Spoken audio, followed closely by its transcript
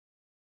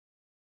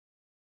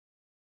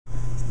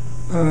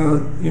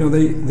You know,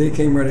 they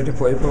came ready to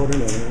play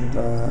Bowdoin,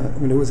 and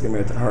we knew it was going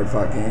to be a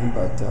hard-fought game,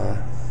 but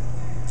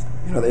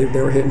you know,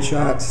 they were hitting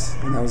shots,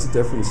 and that was the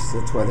difference.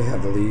 That's why they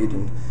had the lead,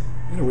 and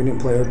you know, we didn't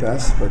play our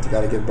best, but you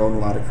got to give Bowdoin a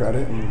lot of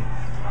credit, and you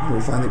know,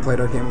 we finally played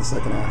our game in the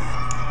second half.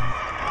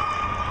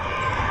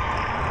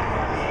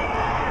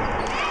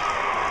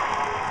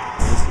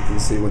 You can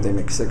see what they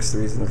make 6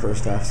 threes in the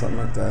first half, something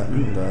like that,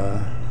 and you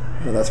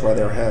know, that's why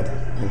they're ahead.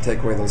 And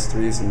take away those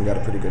threes, and we got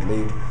a pretty good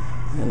lead.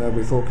 And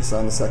we focused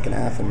on the second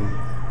half, and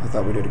I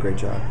thought we did a great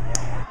job.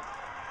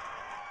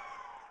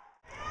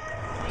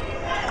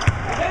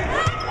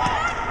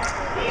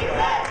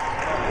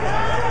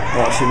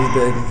 Well, she was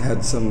big,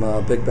 had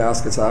some big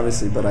baskets,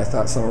 obviously, but I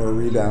thought some of her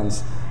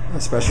rebounds,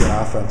 especially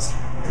on offense,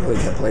 really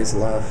kept plays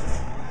alive.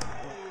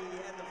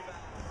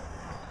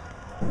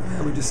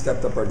 Yeah, we just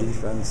stepped up our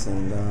defense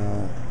and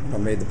you know,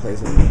 made the plays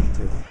we needed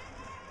to.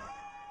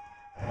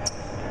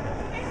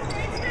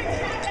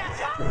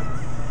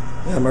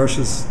 Yeah,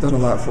 Marcia's done a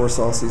lot for us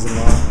all season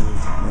long,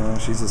 and you know,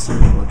 she's a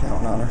super. We're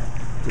counting on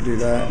her to do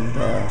that,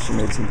 and she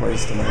made some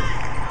plays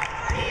tonight.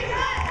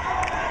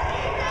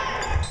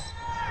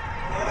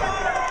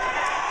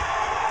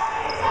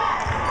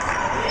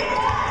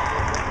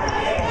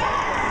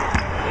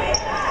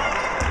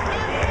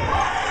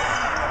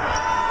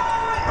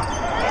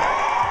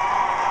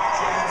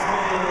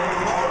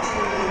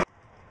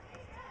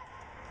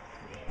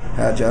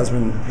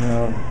 Jasmine, you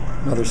know,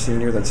 another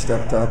senior that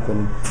stepped up,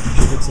 and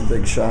she hit some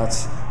big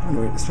shots,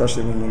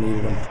 especially when we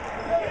needed them.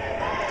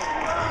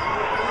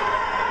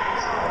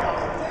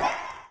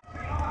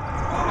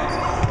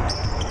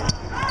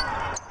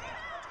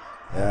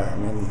 Yeah, I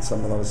mean,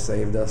 some of those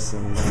saved us,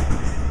 and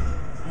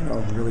you know,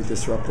 really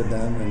disrupted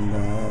them, and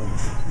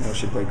you know,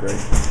 she played great.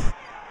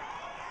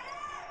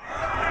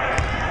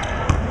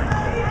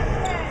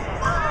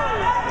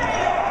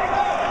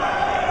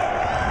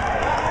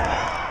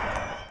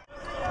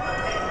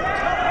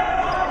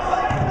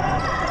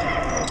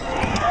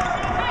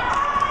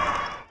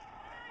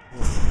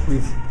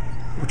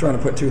 We're trying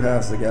to put 2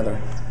 halves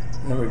together.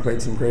 You know, we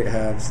played some great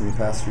halves in the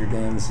past few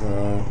games. You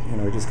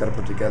know, we just got to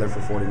put together for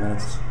 40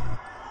 minutes.